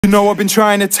You know I've been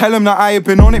trying to tell them that I have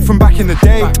been on it from back in the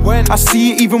day. I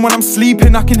see it even when I'm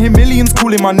sleeping, I can hear millions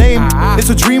calling my name.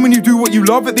 It's a dream when you do what you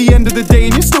love at the end of the day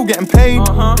and you're still getting paid.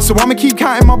 So I'ma keep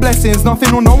counting my blessings,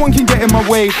 nothing or no one can get in my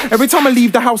way. Every time I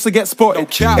leave the house I get spotted.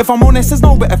 If I'm honest, there's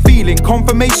no better feeling.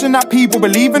 Confirmation that people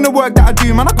believe in the work that I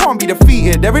do, man, I can't be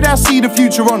defeated. Every day I see the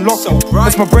future unlocked.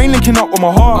 That's my brain linking up with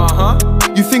my heart.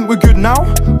 You think we're good now?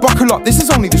 Buckle up, this is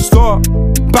only the start.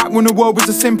 Back when the world was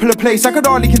a simpler place, I could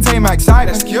hardly contain my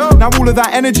excitement. Now all of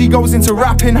that energy goes into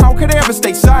rapping, how could I ever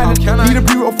stay silent? Need a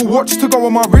beautiful watch to go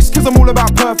on my wrist, cause I'm all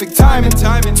about perfect timing.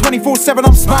 24/7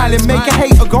 I'm smiling, make a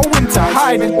hater go into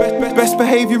hiding. Best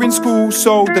behaviour in school,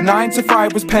 so the 9 to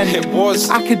 5 was pending.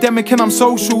 Academic and I'm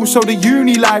social, so the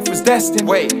uni life was destined.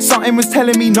 Something was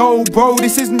telling me no bro,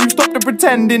 this isn't you, stop the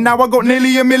pretending. Now I got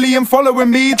nearly 1 million following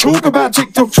me, talk about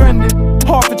TikTok trending.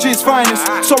 Half a G's finest,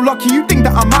 so lucky you think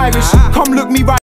that I'm Irish. Come look me right